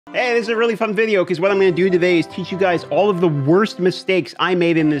Hey, this is a really fun video because what I'm going to do today is teach you guys all of the worst mistakes I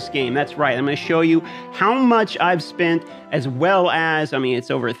made in this game. That's right. I'm going to show you how much I've spent, as well as, I mean,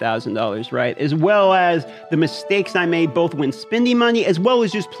 it's over $1,000, right? As well as the mistakes I made both when spending money as well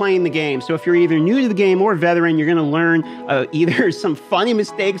as just playing the game. So if you're either new to the game or a veteran, you're going to learn either some funny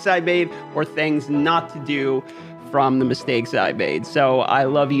mistakes I made or things not to do from the mistakes I made. So I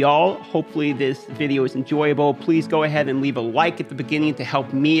love y'all. Hopefully this video is enjoyable. Please go ahead and leave a like at the beginning to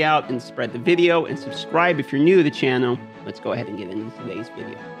help me out and spread the video, and subscribe if you're new to the channel. Let's go ahead and get into today's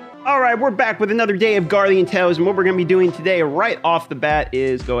video. All right, we're back with another day of Guardian Tales, and what we're going to be doing today right off the bat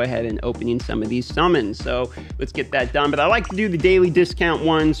is go ahead and opening some of these summons. So let's get that done, but I like to do the daily discount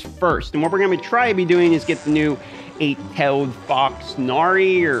ones first, and what we're going to try to be doing is get the new 8-tailed fox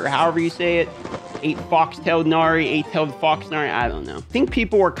Nari, or however you say it. 8 fox-tailed Nari, 8-tailed fox Nari, I don't know. I think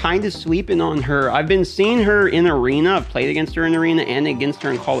people are kind of sleeping on her. I've been seeing her in Arena. I've played against her in Arena and against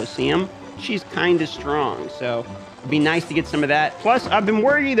her in Coliseum. She's kind of strong, so it'd be nice to get some of that. Plus, I've been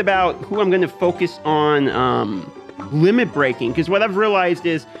worried about who I'm going to focus on limit breaking, because what I've realized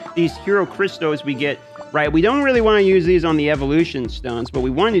is these hero crystals we get, right, we don't really want to use these on the evolution stones. What we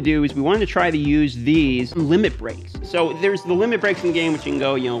want to do is we want to try to use these limit breaks. So there's the limit breaks in the game, which you can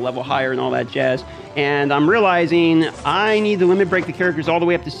go, level higher and all that jazz. And I'm realizing I need to limit break the characters all the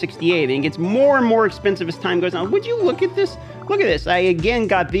way up to 68. And it gets more and more expensive as time goes on. Would you look at this? Look at this. I again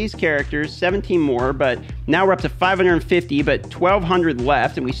got these characters, 17 more, but now we're up to 550, but 1,200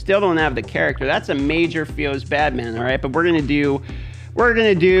 left, and we still don't have the character. That's a major feels bad, man, all right? But we're gonna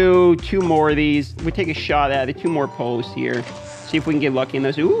do 2 more of these. We take a shot at it, 2 more posts here. See if we can get lucky in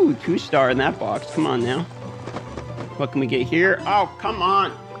those. Ooh, 2-star in that box. Come on now. What can we get here? Oh, come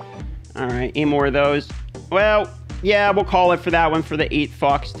on. All right, 8 more of those. Well, yeah, we'll call it for that one for the 8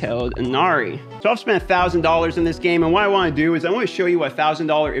 fox-tailed Nari. So I've spent $1,000 in this game, and what I want to do is I want to show you what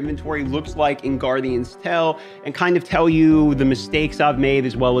 $1,000 inventory looks like in Guardian's Tale, and kind of tell you the mistakes I've made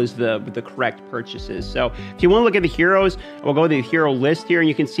as well as the correct purchases. So if you want to look at the heroes, we'll go to the hero list here, and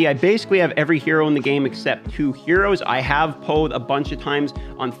you can see I basically have every hero in the game except 2 heroes. I have pulled a bunch of times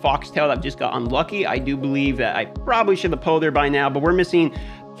on Foxtail. I've just got unlucky. I do believe that I probably should have pulled her by now, but we're missing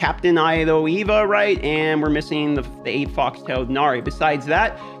Captain Ido Eva, right? And we're missing the 8 fox-tailed Nari. Besides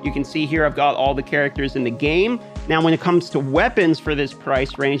that, you can see here I've got all the characters in the game. Now, when it comes to weapons for this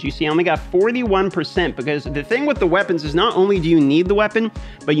price range, you see I only got 41%, because the thing with the weapons is not only do you need the weapon,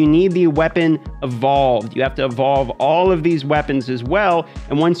 but you need the weapon evolved. You have to evolve all of these weapons as well,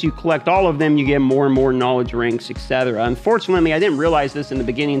 and once you collect all of them, you get more and more knowledge ranks, etc. Unfortunately, I didn't realize this in the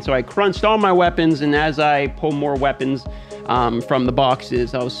beginning, so I crunched all my weapons, and as I pull more weapons from the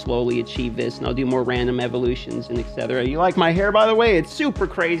boxes, I'll slowly achieve this, and I'll do more random evolutions and etc. You like my hair, by the way? It's super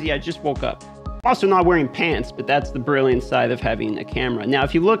crazy. I just woke up. Also not wearing pants, but that's the brilliant side of having a camera. Now,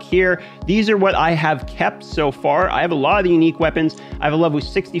 if you look here, these are what I have kept so far. I have a lot of the unique weapons. I have a level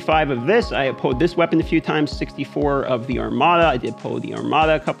 65 of this. I have pulled this weapon a few times, 64 of the Armada. I did pull the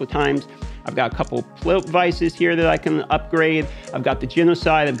Armada a couple of times. I've got a couple plot vices here that I can upgrade. I've got the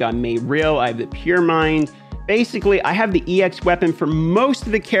Genocide. I've got May Real. I have the Pure Mind. Basically, I have the EX weapon for most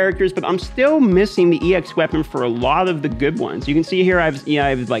of the characters, but I'm still missing the EX weapon for a lot of the good ones. You can see here I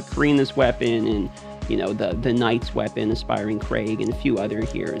have like Karina's weapon, and the Knight's weapon, Aspiring Craig, and a few other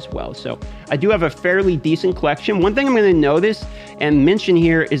here as well. So I do have a fairly decent collection. One thing I'm going to notice and mention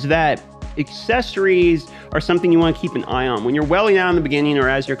here is that accessories are something you want to keep an eye on. When you're welling out in the beginning, or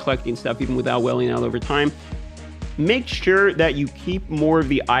as you're collecting stuff, even without welling out over time, make sure that you keep more of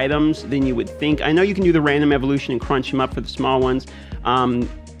the items than you would think. I know you can do the random evolution and crunch them up for the small ones,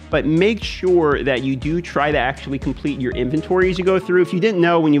 but make sure that you do try to actually complete your inventory as you go through. If you didn't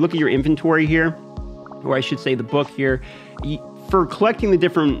know, when you look at your inventory here, or I should say the book here, for collecting the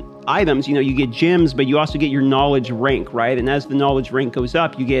different items, you get gems, but you also get your knowledge rank, right? And as the knowledge rank goes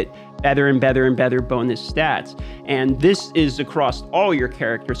up, you get better and better and better bonus stats. And this is across all your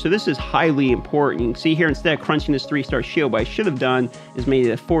characters, so this is highly important. You can see here, instead of crunching this 3-star shield, what I should have done is made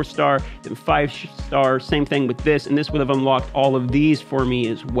it a 4-star, then 5-star, same thing with this, and this would have unlocked all of these for me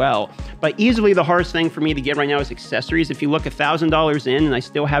as well. But easily the hardest thing for me to get right now is accessories. If you look $1,000 in and I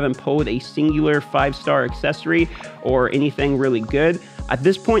still haven't pulled a singular 5-star accessory or anything really good, at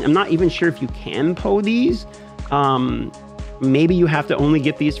this point, I'm not even sure if you can pull these. Maybe you have to only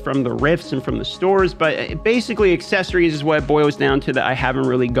get these from the rifts and from the stores, but basically accessories is what it boils down to, that I haven't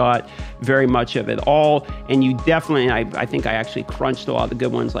really got very much of it all. And you definitely, I think I actually crunched a lot of the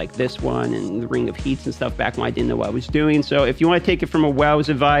good ones like this one and the Ring of Heats and stuff back when I didn't know what I was doing. So if you want to take it from a WoW's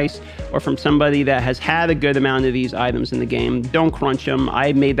advice or from somebody that has had a good amount of these items in the game, don't crunch them.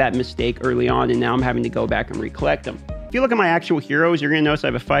 I made that mistake early on, and now I'm having to go back and recollect them. If you look at my actual heroes, you're going to notice I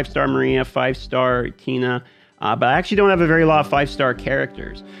have a 5-star Maria, 5-star Tina, but I actually don't have a very lot of 5-star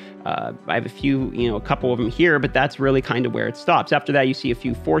characters. I have a few, a couple of them here, but that's really kind of where it stops. After that, you see a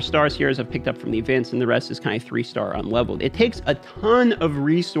few 4-stars here as I've picked up from the events, and the rest is kind of 3-star unleveled. It takes a ton of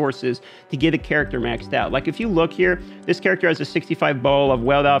resources to get a character maxed out. Like if you look here, this character has a 65 bowl. I've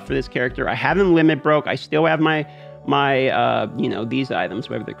welled out for this character. I haven't limit broke. I still have my these items,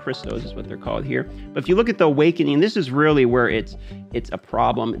 whatever the crystals is what they're called here. But if you look at the awakening, this is really where it's a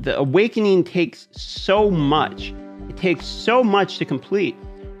problem. The awakening takes so much. It takes so much to complete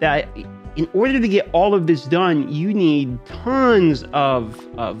that in order to get all of this done, you need tons of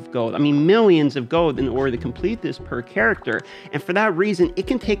gold. I mean, millions of gold in order to complete this per character. And for that reason, it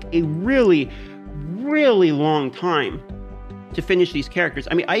can take a really, really long time to finish these characters.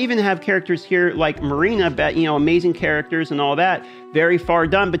 I mean, I even have characters here like Marina, amazing characters and all that, very far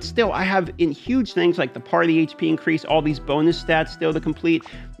done, but still I have in huge things like the party HP increase, all these bonus stats still to complete.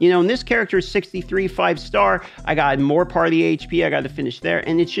 And this character is 63 5-star. I got more party HP, I got to finish there,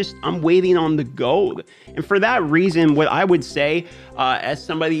 and it's just, I'm waiting on the gold. And for that reason, what I would say, as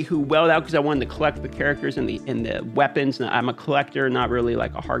somebody who welled out because I wanted to collect the characters and the weapons, and I'm a collector, not really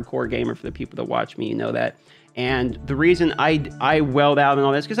like a hardcore gamer. For the people that watch me, you know that. And the reason I welled out and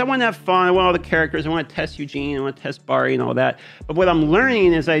all this, because I want to have fun, I want all the characters, I want to test Eugene, I want to test Bari and all that. But what I'm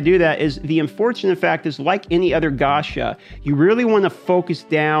learning as I do that is the unfortunate fact is, like any other gacha, you really want to focus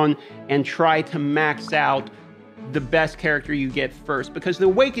down and try to max out the best character you get first, because the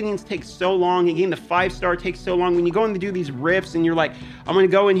awakenings take so long. Again, the 5-star takes so long. When you go in to do these rifts and you're like, I'm going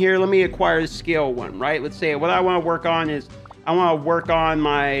to go in here, let me acquire the skill one, right? Let's say what I want to work on is, I want to work on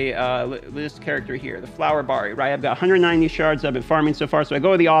my, this character here, the Flower Bari, right? I've got 190 shards I've been farming so far. So I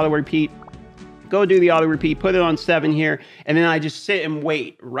go to the auto repeat, go do the auto repeat, put it on 7 here, and then I just sit and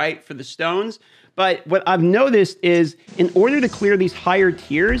wait, right, for the stones. But what I've noticed is in order to clear these higher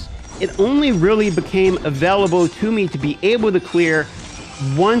tiers, it only really became available to me to be able to clear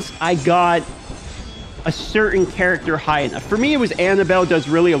once I got a certain character high enough. For me, it was Annabelle does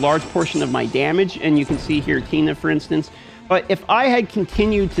really a large portion of my damage, and you can see here Tina, for instance. But if I had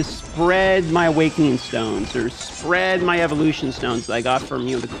continued to spread my Awakening Stones or spread my Evolution Stones that I got from,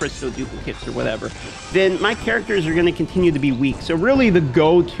 the crystal duplicates or whatever, then my characters are going to continue to be weak. So really the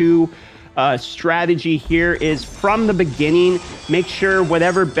go-to strategy here is from the beginning, make sure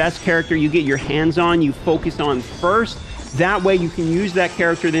whatever best character you get your hands on, you focus on first. That way you can use that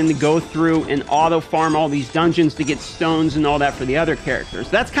character then to go through and auto farm all these dungeons to get stones and all that for the other characters.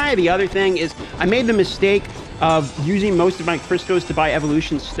 That's kind of the other thing is I made the mistake of using most of my crystals to buy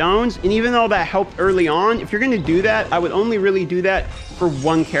evolution stones. And even though that helped early on, if you're going to do that, I would only really do that for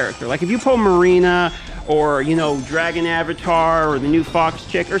one character. Like if you pull Marina or, Dragon Avatar or the new Fox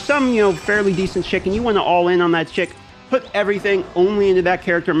chick or some, fairly decent chick and you want to all in on that chick, put everything only into that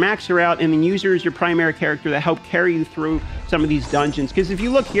character, max her out, and then use her as your primary character to help carry you through some of these dungeons. Because if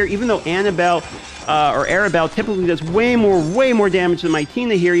you look here, even though Annabelle or Arabelle typically does way more damage than my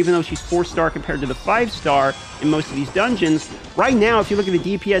Tina here, even though she's 4-star compared to the 5-star in most of these dungeons, right now, if you look at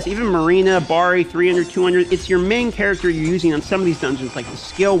the DPS, even Marina, Bari, 300, 200, it's your main character you're using on some of these dungeons, like the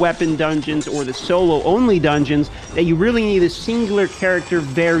skill weapon dungeons or the solo-only dungeons, that you really need a singular character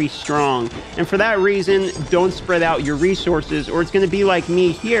very strong. And for that reason, don't spread out your resources, or it's going to be like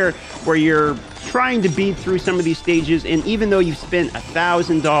me here, where you're trying to beat through some of these stages, and even though you've spent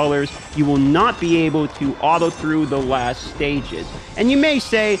 $1,000, you will not be able to auto through the last stages. And you may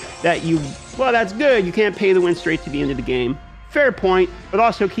say that well, that's good, you can't pay to win straight to the end of the game. Fair point, but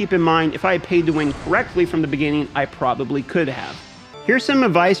also keep in mind, if I had paid to win correctly from the beginning, I probably could have. Here's some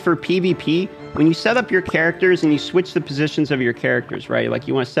advice for PvP. When you set up your characters and you switch the positions of your characters, right? Like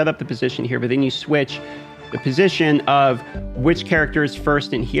you want to set up the position here, but then you switch the position of which character is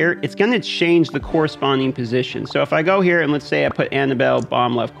first in here, it's going to change the corresponding position. So if I go here and let's say I put Annabelle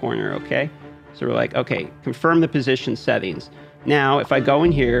bottom left corner, okay? So we're like, okay, confirm the position settings. Now, if I go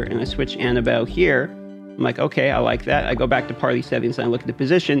in here and I switch Annabelle here, I'm like, okay, I like that. I go back to party settings and I look at the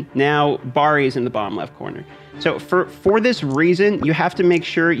position. Now, Bari is in the bottom left corner. So for this reason, you have to make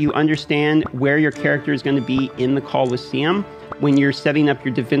sure you understand where your character is going to be in the Colosseum when you're setting up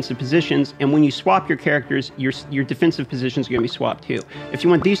your defensive positions. And when you swap your characters, your defensive positions are going to be swapped too. If you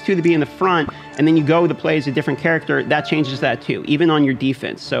want these two to be in the front and then you go to play as a different character, that changes that too, even on your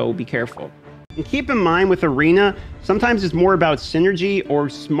defense. So be careful. And keep in mind with Arena, sometimes it's more about synergy or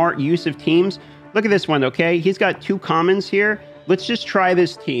smart use of teams. Look at this one, okay? He's got 2 commons here. Let's just try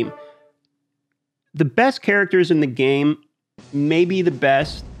this team. The best characters in the game may be the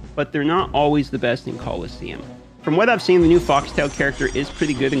best, but they're not always the best in Colosseum. From what I've seen, the new Foxtail character is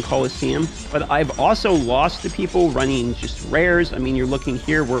pretty good in Colosseum, but I've also lost to people running just rares. I mean, you're looking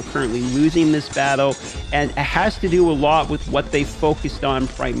here, we're currently losing this battle, and it has to do a lot with what they focused on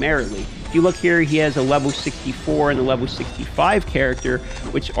primarily. If you look here, he has a level 64 and a level 65 character,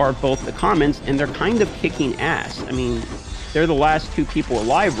 which are both the commons, and they're kind of kicking ass. I mean, they're the last two people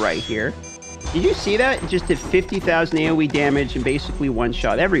alive right here. Did you see that? It just did 50,000 AoE damage and basically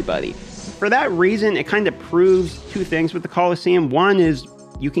one-shot everybody. For that reason, it kind of proves two things with the Colosseum. One is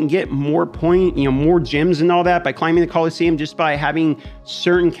you can get more more gems and all that by climbing the Colosseum just by having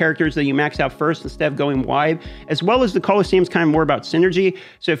certain characters that you max out first instead of going wide, as well as the Colosseum's kind of more about synergy.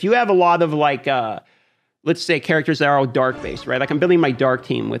 So if you have a lot of like, let's say characters that are all dark based, right? Like I'm building my dark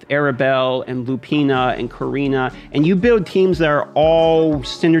team with Arabelle and Lupina and Karina, and you build teams that are all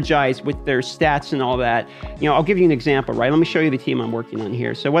synergized with their stats and all that. You know, I'll give you an example, right? Let me show you the team I'm working on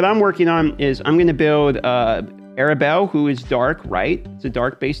here. So what I'm working on is I'm going to build Arabelle, who is dark, right? It's a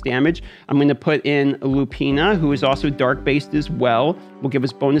dark-based damage. I'm going to put in Lupina, who is also dark-based as well. Will give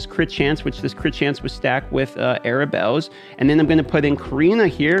us bonus crit chance, which this crit chance was stacked with Arabelle's. And then I'm going to put in Karina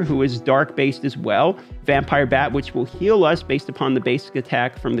here, who is dark-based as well. Vampire Bat, which will heal us based upon the basic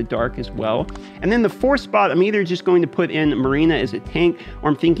attack from the dark as well. And then the fourth spot, I'm either just going to put in Marina as a tank, or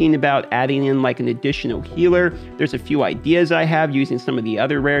I'm thinking about adding in like an additional healer. There's a few ideas I have using some of the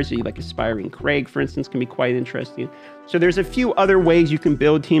other rares, like Aspiring Craig, for instance, can be quite interesting. So there's a few other ways you can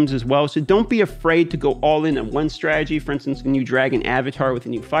build teams as well. So don't be afraid to go all in on one strategy. For instance, a new Dragon Avatar with the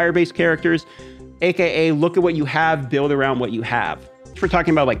new fire-based characters, aka look at what you have, build around what you have. If we're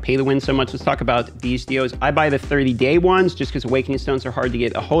talking about like pay to win so much, let's talk about these deals. I buy the 30-day ones just because Awakening Stones are hard to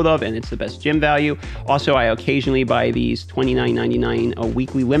get a hold of and it's the best gem value. Also, I occasionally buy these $29.99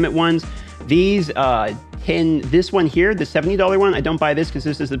 weekly limit ones. These this one here, the $70 one, I don't buy this because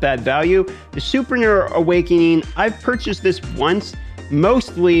this is a bad value. The Super Awakening, I've purchased this once,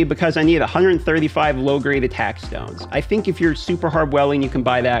 mostly because I need 135 low-grade attack stones. I think if you're super hard welling, you can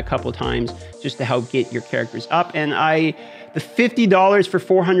buy that a couple times just to help get your characters up. And the $50 for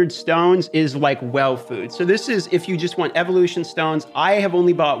 400 stones is like well food. So this is if you just want evolution stones. I have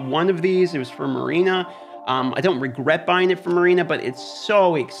only bought one of these. It was for Marina. I don't regret buying it for Marina, but it's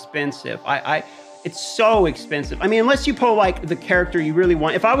so expensive. It's so expensive. I mean, unless you pull like the character you really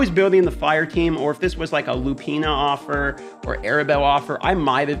want. If I was building the fire team, or if this was like a Lupina offer or Arabelle offer, I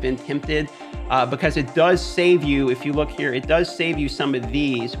might have been tempted because it does save you. If you look here, it does save you some of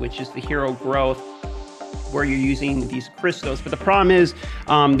these, which is the hero growth, where you're using these crystals. But the problem is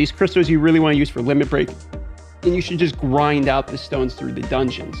these crystals you really want to use for limit break, and you should just grind out the stones through the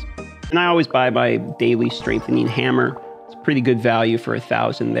dungeons. And I always buy my daily strengthening hammer. It's pretty good value for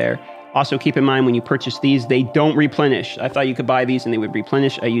 1,000 there. Also, keep in mind when you purchase these, they don't replenish. I thought you could buy these and they would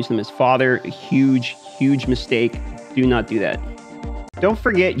replenish. I use them as fodder. A huge, huge mistake. Do not do that. Don't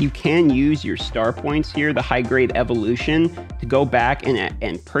forget, you can use your star points here, the high grade evolution, to go back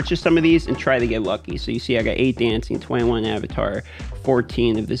and purchase some of these and try to get lucky. So you see I got 8 dancing, 21 avatar,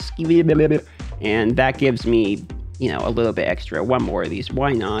 14 of this, and that gives me, a little bit extra. One more of these,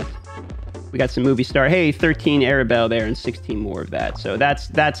 why not? We got some movie star. Hey, 13 Arabelle there and 16 more of that. So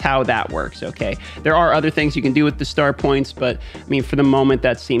that's how that works, okay? There are other things you can do with the star points, but I mean, for the moment,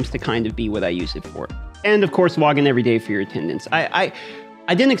 that seems to kind of be what I use it for. And of course, log in every day for your attendance. I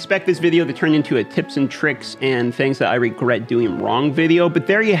didn't expect this video to turn into a tips and tricks and things that I regret doing wrong video, but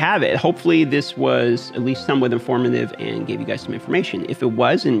there you have it. Hopefully this was at least somewhat informative and gave you guys some information. If it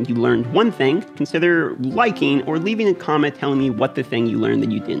was and you learned one thing, consider liking or leaving a comment telling me what the thing you learned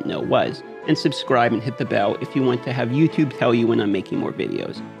that you didn't know was. And subscribe and hit the bell if you want to have YouTube tell you when I'm making more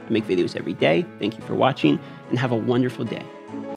videos. I make videos every day. Thank you for watching and have a wonderful day.